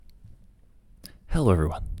Hello,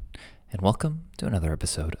 everyone, and welcome to another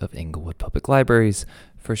episode of Inglewood Public Library's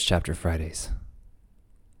First Chapter Fridays.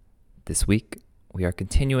 This week, we are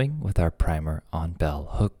continuing with our primer on bell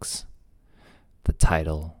hooks. The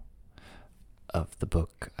title of the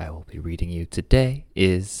book I will be reading you today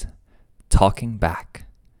is Talking Back,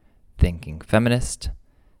 Thinking Feminist,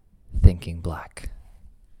 Thinking Black.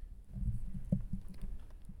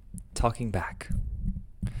 Talking Back.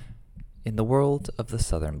 In the world of the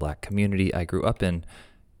Southern Black community I grew up in,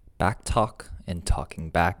 back talk and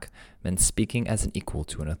talking back meant speaking as an equal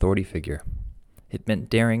to an authority figure. It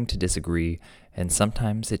meant daring to disagree, and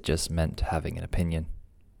sometimes it just meant having an opinion.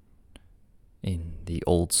 In the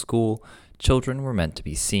old school, children were meant to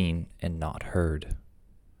be seen and not heard.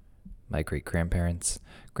 My great-grandparents,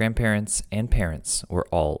 grandparents, and parents were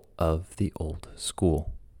all of the old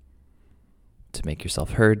school. To make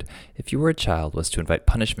yourself heard, if you were a child, was to invite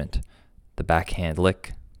punishment. The backhand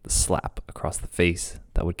lick, the slap across the face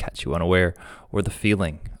that would catch you unaware, or the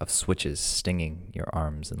feeling of switches stinging your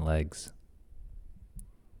arms and legs.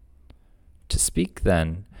 To speak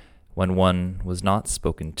then, when one was not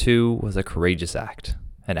spoken to, was a courageous act,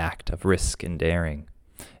 an act of risk and daring.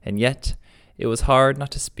 And yet, it was hard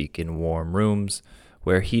not to speak in warm rooms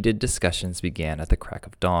where heated discussions began at the crack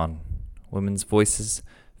of dawn, women's voices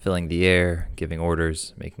filling the air, giving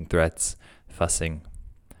orders, making threats, fussing.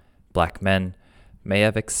 Black men may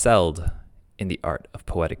have excelled in the art of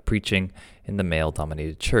poetic preaching in the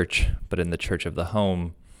male-dominated church, but in the church of the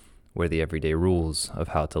home, where the everyday rules of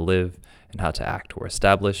how to live and how to act were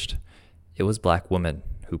established, it was black women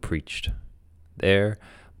who preached. There,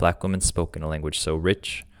 black women spoke in a language so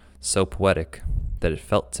rich, so poetic, that it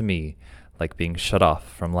felt to me like being shut off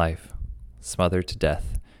from life, smothered to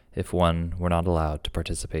death if one were not allowed to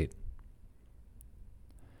participate.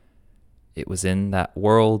 It was in that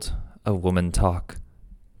world of woman talk,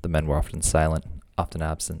 the men were often silent, often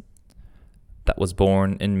absent, that was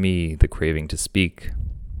born in me the craving to speak,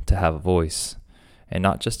 to have a voice, and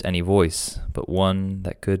not just any voice, but one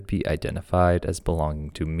that could be identified as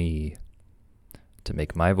belonging to me. To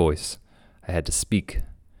make my voice, I had to speak,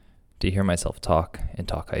 to hear myself talk, and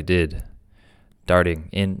talk I did, darting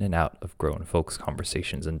in and out of grown folks'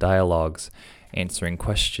 conversations and dialogues, answering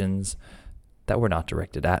questions that were not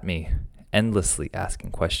directed at me, endlessly asking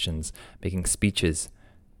questions, making speeches.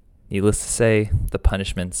 Needless to say, the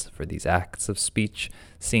punishments for these acts of speech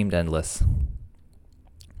seemed endless.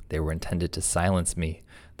 They were intended to silence me,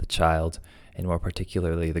 the child, and more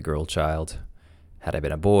particularly the girl child. Had I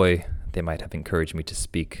been a boy, they might have encouraged me to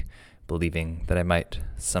speak, believing that I might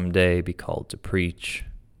someday be called to preach.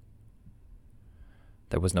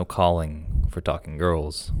 There was no calling for talking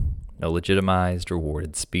girls, no legitimized,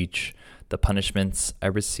 rewarded speech. The punishments I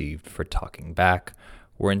received for talking back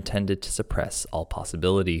were intended to suppress all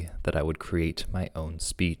possibility that I would create my own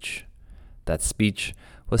speech. That speech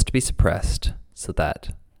was to be suppressed so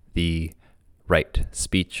that the right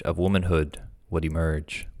speech of womanhood would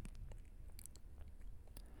emerge.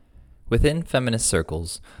 Within feminist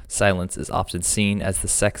circles, silence is often seen as the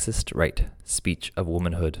sexist right speech of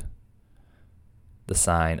womanhood, the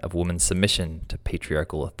sign of woman's submission to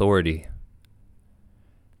patriarchal authority.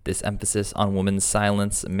 This emphasis on women's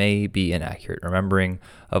silence may be an accurate remembering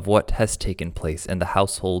of what has taken place in the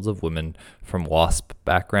households of women from WASP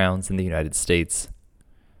backgrounds in the United States.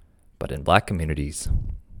 But in black communities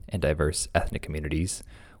and diverse ethnic communities,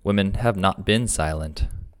 women have not been silent.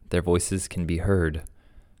 Their voices can be heard.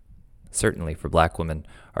 Certainly for black women,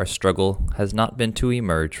 our struggle has not been to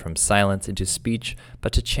emerge from silence into speech,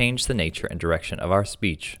 but to change the nature and direction of our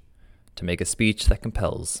speech, to make a speech that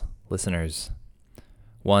compels listeners,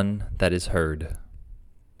 one that is heard.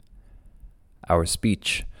 Our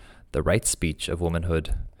speech, the right speech of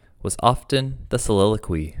womanhood, was often the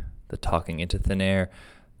soliloquy, the talking into thin air,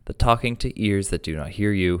 the talking to ears that do not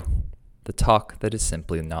hear you, the talk that is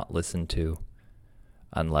simply not listened to.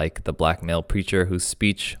 Unlike the black male preacher whose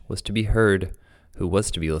speech was to be heard, who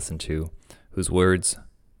was to be listened to, whose words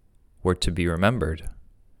were to be remembered,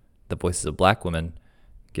 the voices of black women,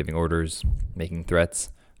 giving orders, making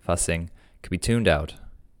threats, fussing, could be tuned out,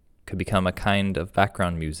 could become a kind of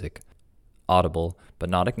background music, audible but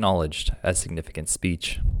not acknowledged as significant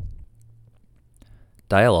speech.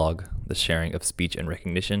 Dialogue, the sharing of speech and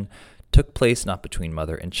recognition, took place not between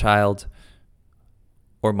mother and child,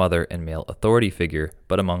 or mother and male authority figure,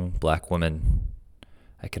 but among black women.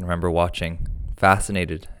 I can remember watching,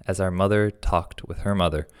 fascinated, as our mother talked with her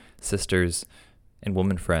mother, sisters, and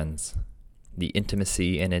woman friends. The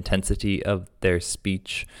intimacy and intensity of their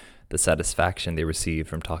speech, the satisfaction they received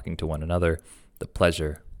from talking to one another, the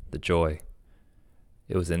pleasure, the joy.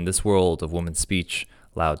 It was in this world of woman's speech,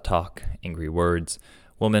 Loud talk, angry words,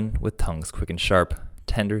 women with tongues quick and sharp,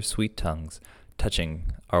 tender, sweet tongues,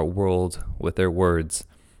 touching our world with their words,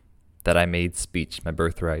 that I made speech my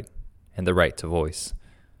birthright, and the right to voice,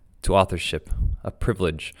 to authorship, a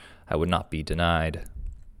privilege I would not be denied.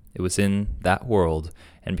 It was in that world,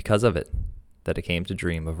 and because of it, that I came to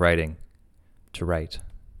dream of writing, to write.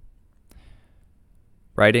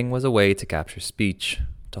 Writing was a way to capture speech,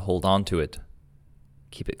 to hold on to it,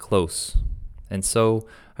 keep it close. And so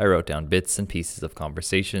I wrote down bits and pieces of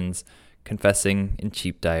conversations, confessing in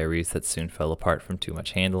cheap diaries that soon fell apart from too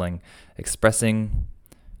much handling, expressing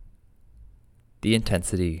the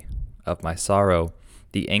intensity of my sorrow,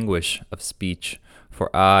 the anguish of speech,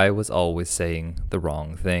 for I was always saying the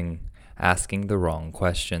wrong thing, asking the wrong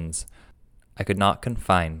questions. I could not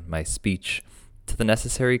confine my speech to the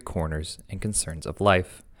necessary corners and concerns of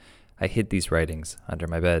life. I hid these writings under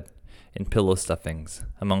my bed, in pillow stuffings,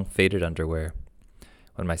 among faded underwear.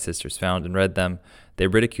 When my sisters found and read them, they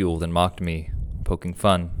ridiculed and mocked me, poking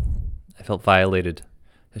fun. I felt violated,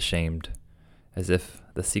 ashamed, as if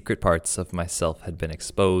the secret parts of myself had been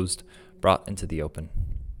exposed, brought into the open,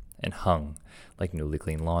 and hung, like newly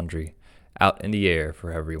cleaned laundry, out in the air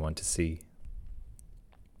for everyone to see.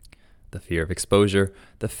 The fear of exposure,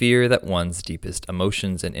 the fear that one's deepest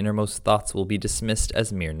emotions and innermost thoughts will be dismissed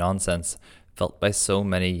as mere nonsense, felt by so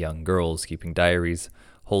many young girls keeping diaries,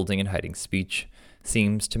 holding and hiding speech,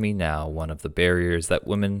 seems to me now one of the barriers that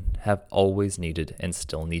women have always needed and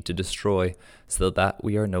still need to destroy, so that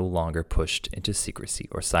we are no longer pushed into secrecy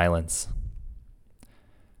or silence.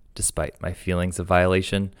 Despite my feelings of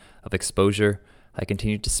violation, of exposure, I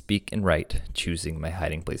continued to speak and write, choosing my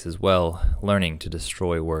hiding places well, learning to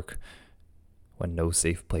destroy work when no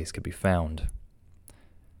safe place could be found.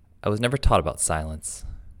 I was never taught about silence.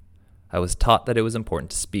 I was taught that it was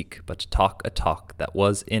important to speak, but to talk a talk that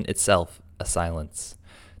was in itself a silence.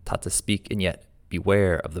 Taught to speak and yet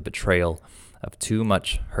beware of the betrayal of too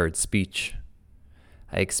much heard speech.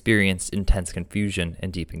 I experienced intense confusion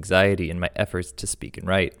and deep anxiety in my efforts to speak and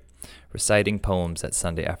write. Reciting poems at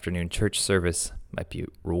Sunday afternoon church service might be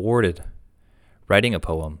rewarded. Writing a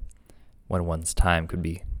poem, when one's time could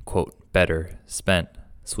be, quote, better spent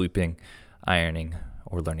sweeping, ironing,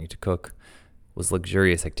 or learning to cook, was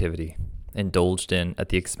luxurious activity, indulged in at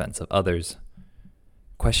the expense of others.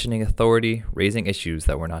 Questioning authority, raising issues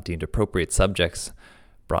that were not deemed appropriate subjects,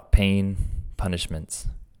 brought pain, punishments,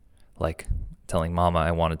 like telling Mama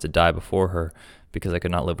I wanted to die before her because I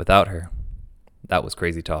could not live without her. That was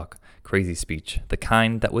crazy talk, crazy speech, the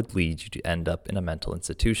kind that would lead you to end up in a mental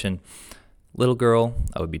institution. Little girl,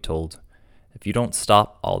 I would be told, if you don't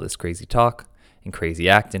stop all this crazy talk and crazy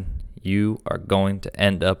acting, you are going to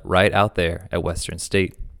end up right out there at Western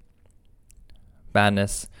State.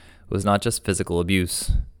 Madness was not just physical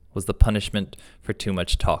abuse, was the punishment for too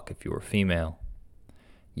much talk if you were female.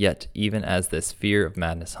 Yet, even as this fear of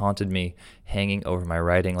madness haunted me, hanging over my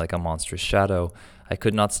writing like a monstrous shadow, I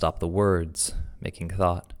could not stop the words, making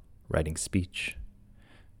thought, writing speech.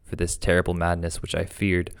 For this terrible madness which I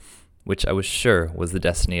feared, which I was sure was the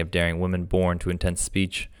destiny of daring women born to intense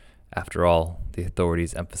speech, after all, the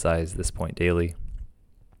authorities emphasize this point daily,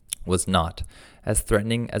 was not as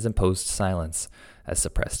threatening as imposed silence, as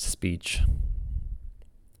suppressed speech.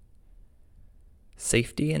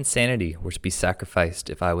 Safety and sanity were to be sacrificed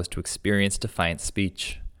if I was to experience defiant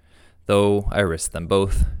speech. Though I risked them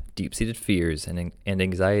both, deep-seated fears and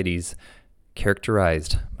anxieties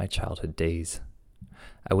characterized my childhood days.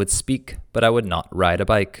 I would speak, but I would not ride a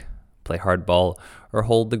bike, play hardball, or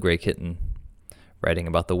hold the gray kitten. Writing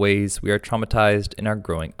about the ways we are traumatized in our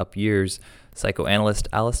growing up years, psychoanalyst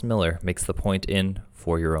Alice Miller makes the point in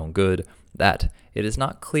For Your Own Good that it is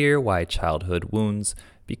not clear why childhood wounds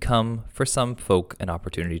become, for some folk, an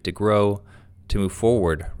opportunity to grow, to move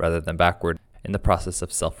forward rather than backward in the process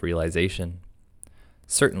of self-realization.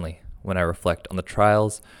 Certainly, when I reflect on the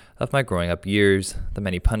trials of my growing up years, the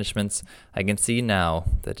many punishments, I can see now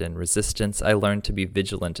that in resistance I learned to be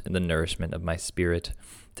vigilant in the nourishment of my spirit,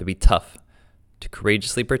 to be tough, to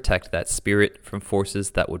courageously protect that spirit from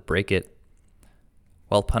forces that would break it.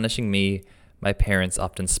 While punishing me, my parents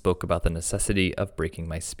often spoke about the necessity of breaking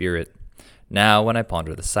my spirit. Now, when I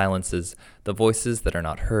ponder the silences, the voices that are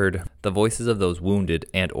not heard, the voices of those wounded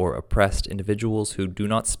and or oppressed individuals who do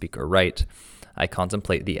not speak or write, I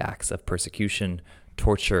contemplate the acts of persecution,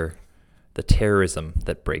 torture, the terrorism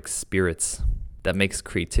that breaks spirits, that makes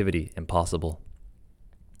creativity impossible.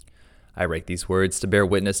 I write these words to bear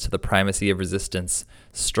witness to the primacy of resistance,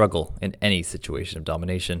 struggle in any situation of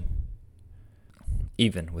domination,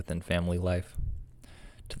 even within family life.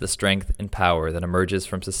 to the strength and power that emerges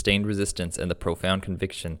from sustained resistance and the profound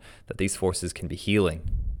conviction that these forces can be healing,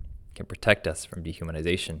 can protect us from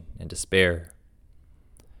dehumanization and despair.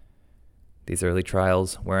 These early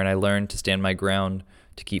trials, wherein I learned to stand my ground,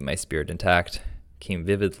 to keep my spirit intact, came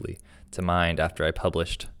vividly to mind after I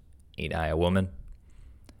published Ain't I a Woman?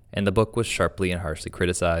 And the book was sharply and harshly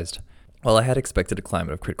criticized. While I had expected a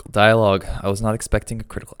climate of critical dialogue, I was not expecting a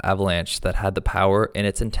critical avalanche that had the power in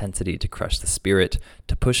its intensity to crush the spirit,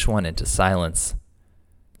 to push one into silence.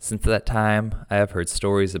 Since that time, I have heard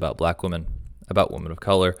stories about Black women, about women of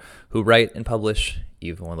color, who write and publish,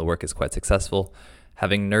 even when the work is quite successful,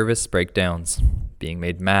 having nervous breakdowns, being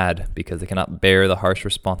made mad because they cannot bear the harsh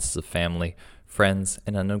responses of family, friends,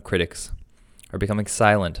 and unknown critics, or becoming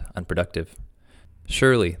silent, unproductive.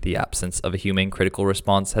 Surely, the absence of a humane critical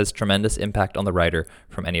response has tremendous impact on the writer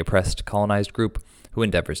from any oppressed, colonized group who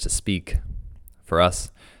endeavors to speak. For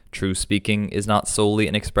us, true speaking is not solely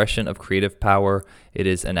an expression of creative power, it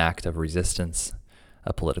is an act of resistance,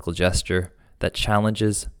 a political gesture that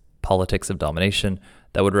challenges politics of domination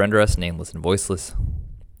that would render us nameless and voiceless.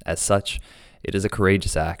 As such, it is a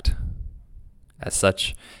courageous act. As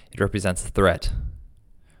such, it represents a threat.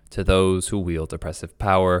 To those who wield oppressive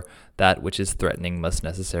power, that which is threatening must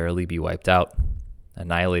necessarily be wiped out,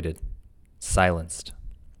 annihilated, silenced.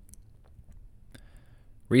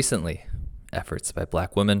 Recently, efforts by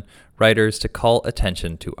Black women writers to call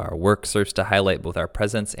attention to our work serves to highlight both our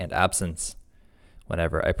presence and absence.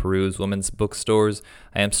 Whenever I peruse women's bookstores,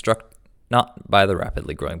 I am struck not by the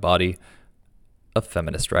rapidly growing body of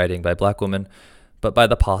feminist writing by Black women, but by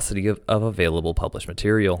the paucity of available published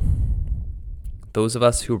material. Those of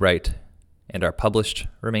us who write and are published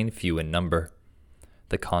remain few in number.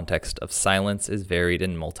 The context of silence is varied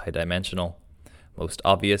and multidimensional. Most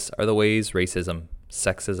obvious are the ways racism,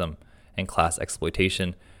 sexism, and class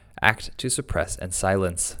exploitation act to suppress and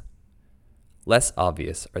silence. Less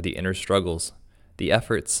obvious are the inner struggles, the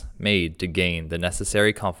efforts made to gain the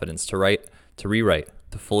necessary confidence to write, to rewrite,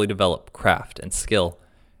 to fully develop craft and skill,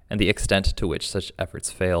 and the extent to which such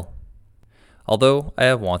efforts fail. Although I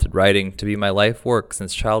have wanted writing to be my life work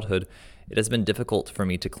since childhood, it has been difficult for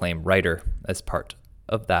me to claim writer as part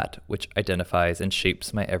of that which identifies and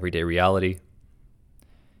shapes my everyday reality.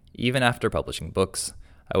 Even after publishing books,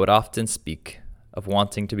 I would often speak of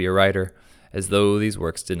wanting to be a writer as though these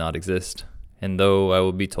works did not exist, and though I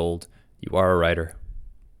would be told, "You are a writer."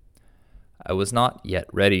 I was not yet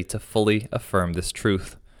ready to fully affirm this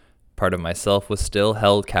truth. Part of myself was still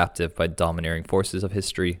held captive by domineering forces of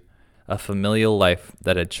history, a familial life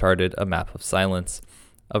that had charted a map of silence,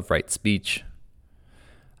 of right speech.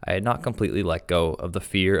 I had not completely let go of the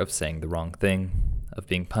fear of saying the wrong thing, of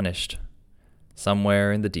being punished.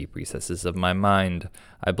 Somewhere in the deep recesses of my mind,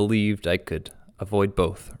 I believed I could avoid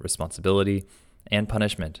both responsibility and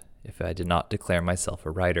punishment if I did not declare myself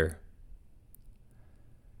a writer.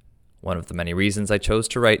 One of the many reasons I chose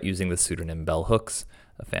to write using the pseudonym Bell Hooks,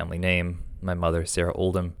 a family name, my mother Sarah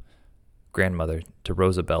Oldham, grandmother to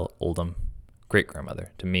Rosabelle Oldham,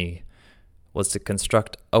 great-grandmother to me, was to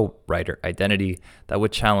construct a writer identity that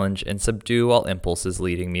would challenge and subdue all impulses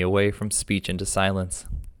leading me away from speech into silence.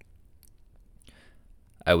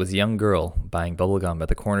 I was a young girl buying bubblegum at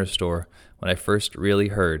the corner store when I first really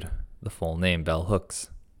heard the full name Bell Hooks.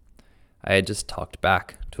 I had just talked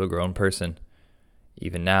back to a grown person.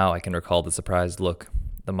 Even now I can recall the surprised look,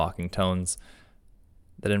 the mocking tones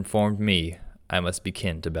that informed me I must be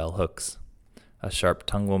kin to Bell Hooks, a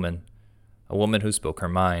sharp-tongued woman, a woman who spoke her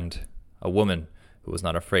mind, a woman who was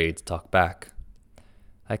not afraid to talk back.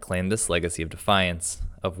 I claimed this legacy of defiance,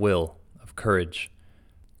 of will, of courage,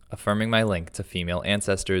 affirming my link to female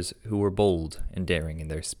ancestors who were bold and daring in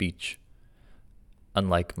their speech.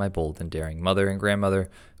 Unlike my bold and daring mother and grandmother,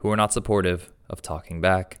 who were not supportive of talking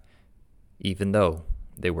back, even though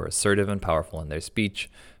they were assertive and powerful in their speech,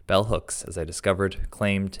 Bell Hooks, as I discovered,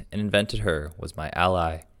 claimed and invented her was my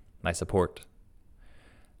ally, my support.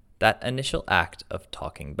 That initial act of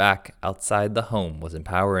talking back outside the home was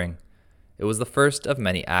empowering. It was the first of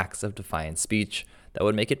many acts of defiant speech that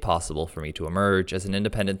would make it possible for me to emerge as an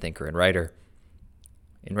independent thinker and writer.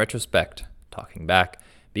 In retrospect, talking back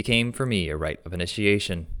became for me a rite of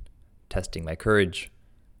initiation, testing my courage,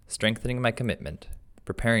 strengthening my commitment,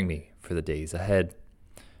 preparing me for the days ahead.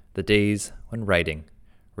 The days when writing,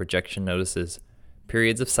 rejection notices,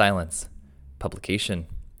 periods of silence, publication,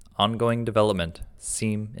 ongoing development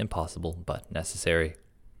seem impossible but necessary.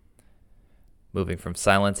 Moving from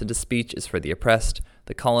silence into speech is for the oppressed,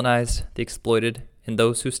 the colonized, the exploited, and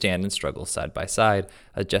those who stand and struggle side by side,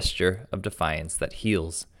 a gesture of defiance that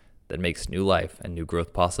heals, that makes new life and new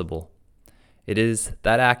growth possible. It is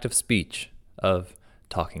that act of speech, of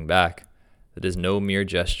talking back, that is no mere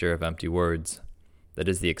gesture of empty words, that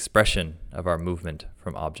is the expression of our movement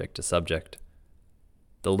from object to subject,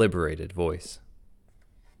 the liberated voice.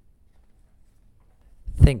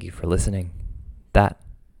 Thank you for listening. That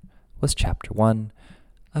was Chapter 1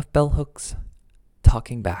 of Bell Hooks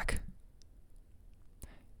Talking Back.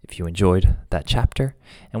 If you enjoyed that chapter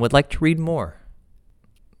and would like to read more,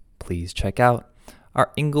 please check out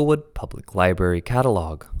our Inglewood Public Library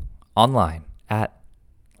catalog online at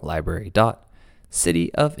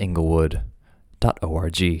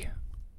library.cityofinglewood.org.